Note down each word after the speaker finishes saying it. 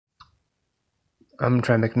I'm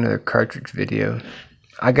trying to make another cartridge video.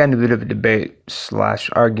 I got in a bit of a debate slash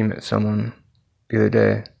argument with someone the other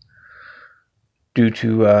day due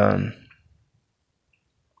to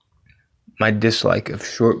my dislike of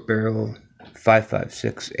short barrel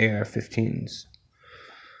 5.56 AR-15s.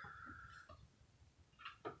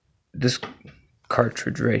 This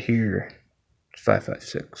cartridge right here is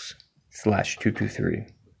 5.56/223.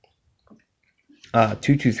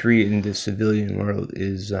 223 in the civilian world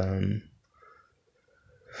is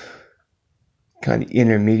kind of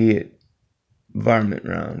intermediate varmint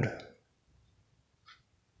round.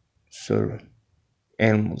 So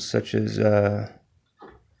animals such as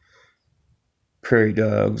prairie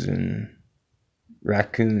dogs and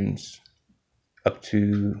raccoons, up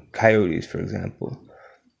to coyotes, for example,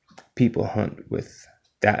 people hunt with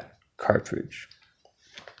that cartridge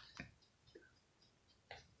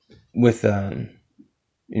with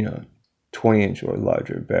 20-inch or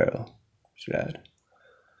larger barrel. Should add.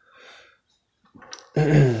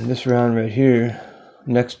 This round right here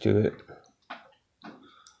next to it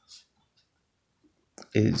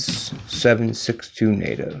is 7.62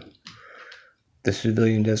 NATO. The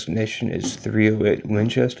civilian designation is 308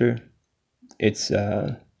 Winchester. It's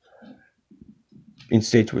in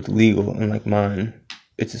states where it's legal, unlike mine.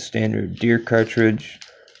 It's a standard deer cartridge,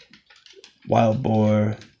 wild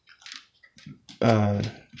boar,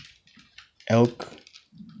 elk.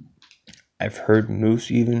 I've heard moose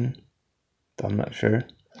even, though I'm not sure.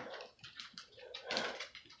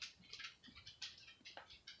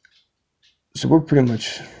 So we're pretty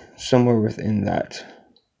much somewhere within that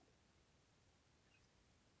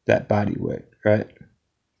body weight, right?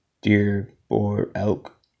 Deer, boar,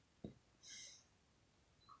 elk.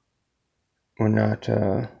 We're not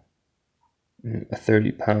a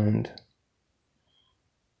 30-pound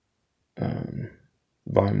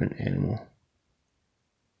varmint animal.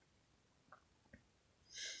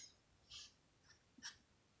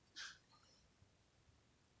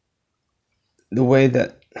 The way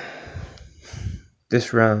that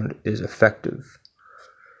this round is effective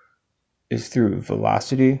is through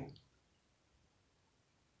velocity.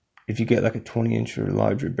 If you get like a 20-inch or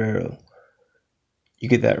larger barrel, you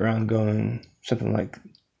get that round going something like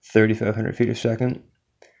 3,500 feet a second,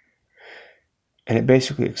 and it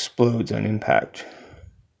basically explodes on impact,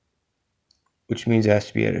 which means it has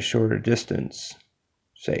to be at a shorter distance,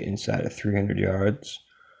 say inside of 300 yards.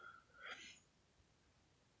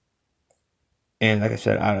 And like I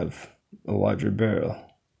said, out of a larger barrel.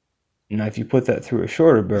 Now, if you put that through a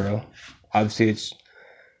shorter barrel, obviously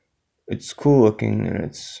it's cool looking and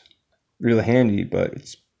it's really handy, but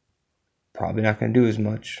it's probably not going to do as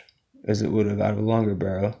much as it would have out of a longer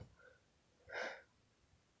barrel.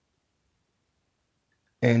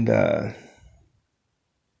 And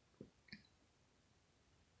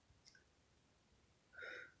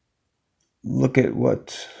look at who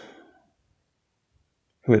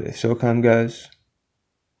are they? SOCOM guys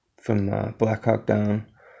from Black Hawk Down.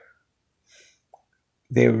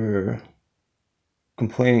 They were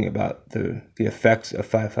complaining about the effects of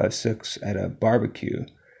 5.56 at a barbecue,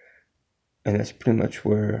 and that's pretty much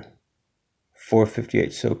where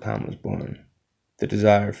 458 SOCOM was born. The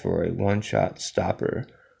desire for a one-shot stopping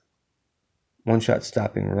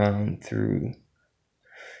round through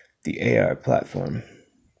the AR platform.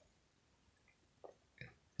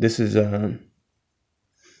 This is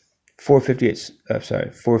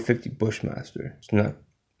 450 Bushmaster. It's not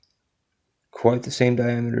quite the same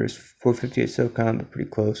diameter as 458 SOCOM, but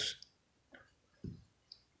pretty close.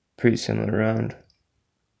 Pretty similar round.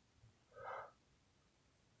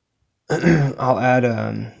 I'll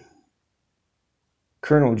add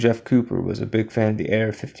Colonel Jeff Cooper was a big fan of the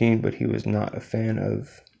AR-15, but he was not a fan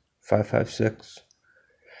of 5.56.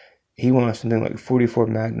 He wanted something like 44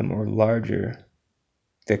 Magnum or larger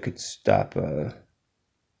that could stop a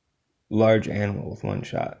large animal with one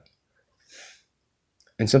shot.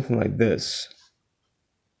 And something like this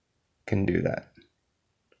can do that.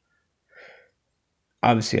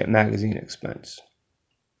 Obviously at magazine expense.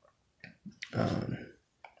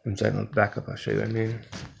 One second, I'll back up, I'll show you what I mean.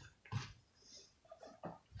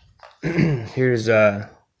 Here's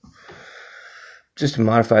just a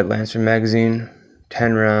modified Lancer magazine,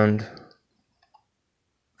 10 round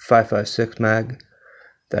 5.56 mag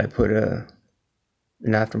that I put an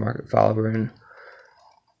aftermarket follower in,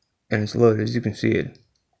 and it's loaded. As you can see, it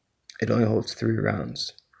only holds 3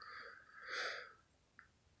 rounds.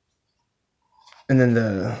 And then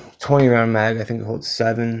the 20 round mag, I think it holds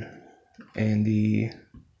 7, and the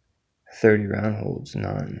 30 round holds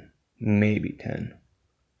 9, maybe 10.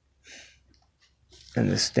 And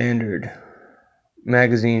the standard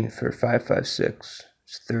magazine for 5.56 is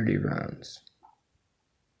 30 rounds.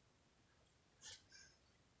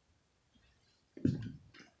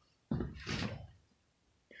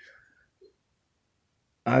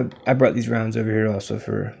 I brought these rounds over here also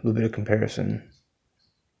for a little bit of comparison.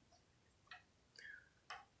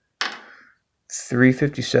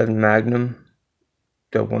 357 Magnum,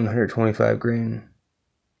 the 125 grain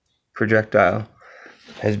projectile,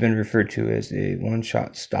 has been referred to as a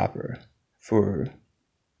one-shot stopper for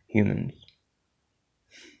humans.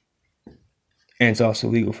 And it's also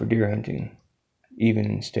legal for deer hunting, even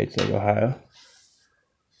in states like Ohio.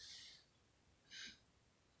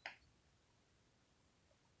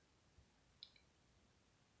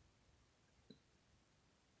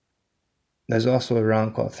 There's also a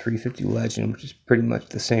round called 350 Legend, which is pretty much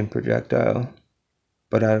the same projectile,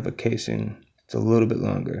 but out of a casing. It's a little bit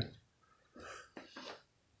longer.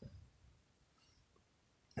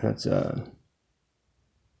 That's I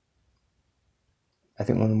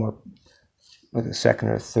think one of the more, like the second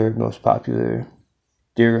or third most popular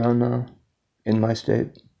deer round now in my state.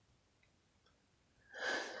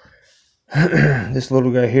 This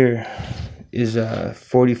little guy here is a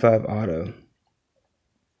 45 auto.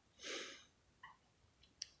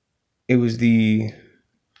 It was the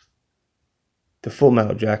Full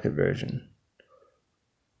Metal Jacket version,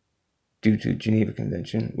 due to Geneva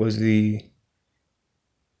Convention, was the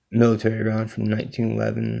military round from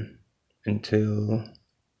 1911 until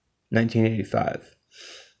 1985.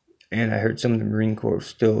 And I heard some of the Marine Corps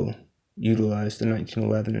still utilized the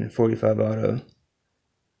 1911 and 45 auto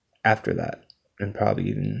after that, and probably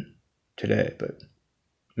even today, but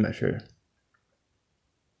I'm not sure.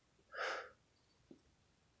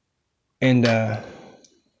 And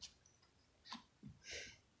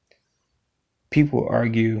people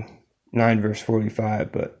argue 9 versus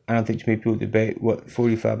 45, but I don't think too many people debate what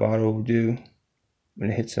 45 auto will do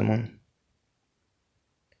when it hits someone.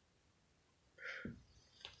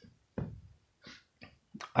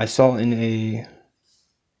 I saw in a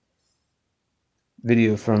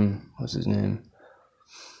video from, what's his name,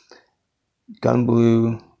 Gun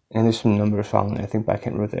Blue, and there's some numbers following it, I think, but I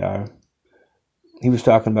can't remember what they are. He was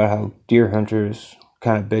talking about how deer hunters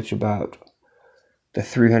kind of bitch about the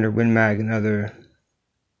 300 Win Mag and other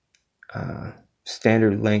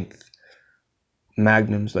standard length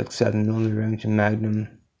magnums, like 7mm Remington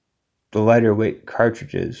Magnum, the lighter weight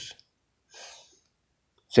cartridges,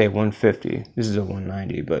 say 150. This is a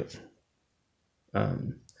 190, but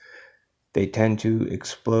they tend to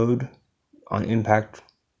explode on impact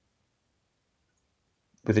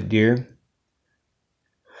with a deer,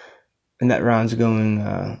 and that round's going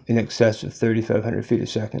in excess of 3,500 feet a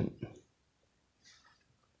second.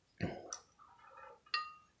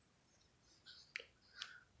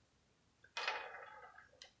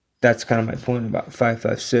 That's kind of my point about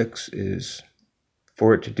 5.56, is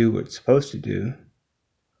for it to do what it's supposed to do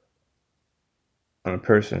on a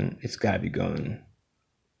person, it's got to be going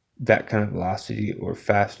that kind of velocity or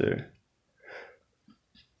faster.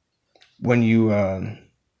 When you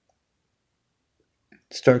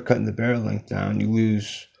start cutting the barrel length down, you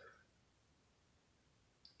lose,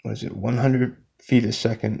 100 feet a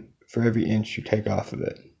second for every inch you take off of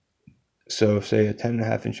it. So say a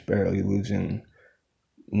 10.5 inch barrel, you're losing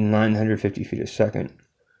 950 feet a second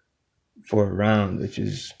for a round, which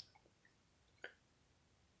is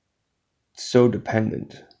so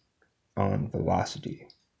dependent on velocity.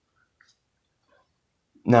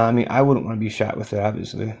 Now, I mean, I wouldn't want to be shot with it,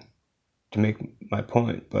 obviously, to make my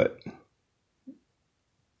point, but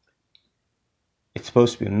it's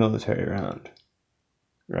supposed to be a military round,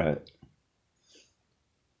 right?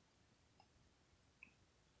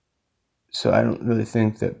 So I don't really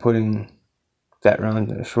think that putting that round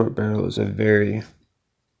in a short barrel is a very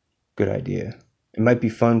good idea. It might be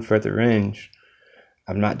fun for the range.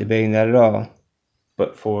 I'm not debating that at all.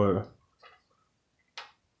 But for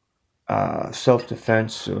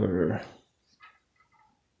self-defense or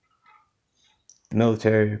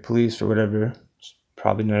military or police or whatever, it's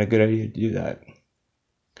probably not a good idea to do that.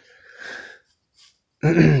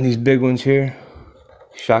 These big ones here,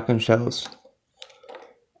 shotgun shells,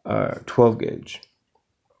 are 12 gauge.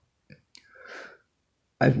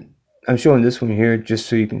 I'm showing this one here just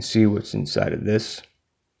so you can see what's inside of this.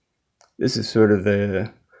 This is sort of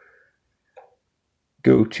the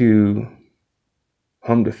go-to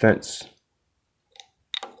home defense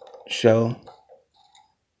shell.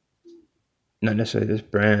 Not necessarily this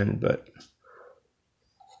brand, but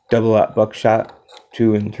double-aught buckshot,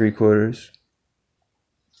 2 3/4.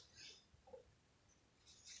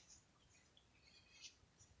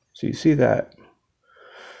 So you see that.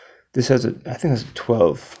 This has I think it's a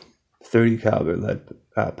 12 30 caliber lead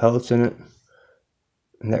pellets in it,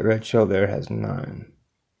 and that red shell there has 9.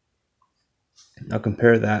 Now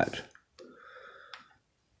compare that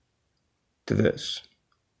to this.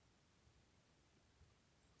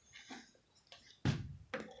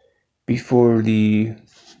 Before the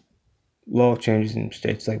law changes in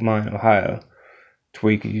states like mine, Ohio, to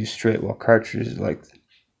where you could use straight wall cartridges like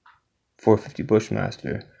 450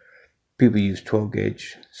 Bushmaster, people use 12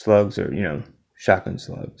 gauge slugs or, shotgun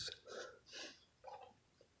slugs.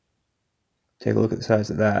 Take a look at the size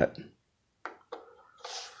of that.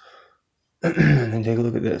 And then take a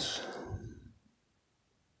look at this.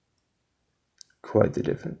 Quite the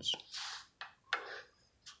difference.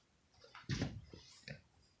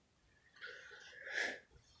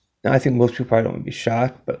 Now, I think most people probably don't want to be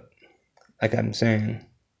shocked, but like I'm saying,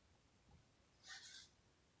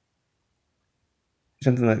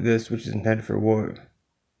 something like this, which is intended for war,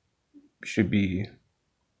 should be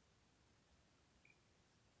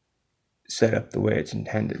set up the way it's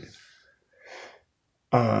intended.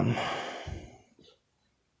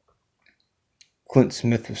 Clint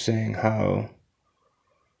Smith was saying how,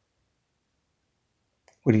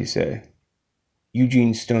 what do you say?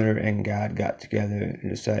 Eugene Stoner and God got together and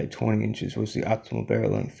decided 20 inches was the optimal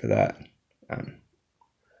barrel length for that.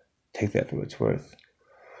 Take that for what it's worth.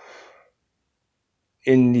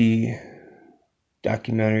 In the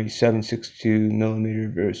documentary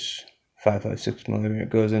 7.62mm versus 5.56mm, it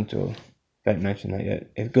goes into, I haven't mentioned that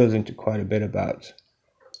yet, it goes into quite a bit about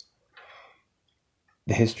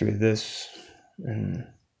the history of this and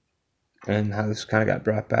how this kind of got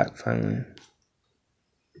brought back finally.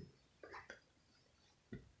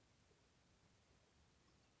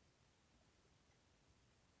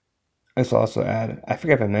 Let's also add, I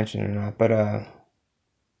forget if I mentioned it or not, but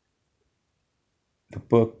the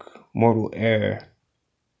book Mortal Air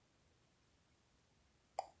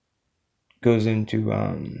goes into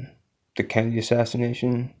the Kennedy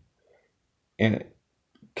assassination, and it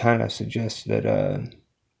kind of suggests that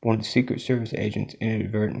one of the Secret Service agents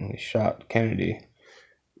inadvertently shot Kennedy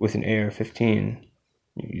with an AR-15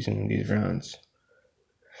 using one of these rounds.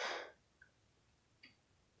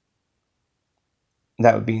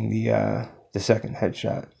 That would be the second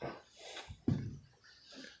headshot.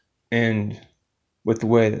 And with the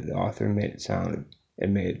way that the author made it sound, it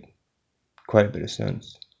made quite a bit of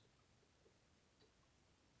sense.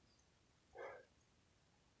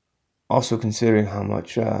 Also considering how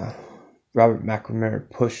much Robert McNamara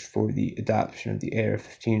pushed for the adoption of the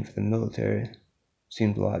AR-15 for the military,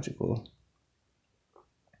 seems logical.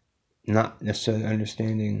 Not necessarily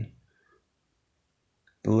understanding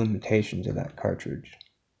the limitations of that cartridge.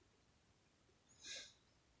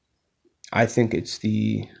 I think it's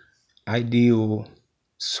the ideal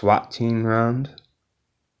SWAT team round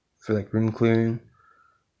for like room clearing.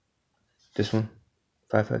 This one,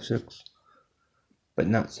 5.56, but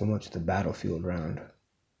not so much the battlefield round.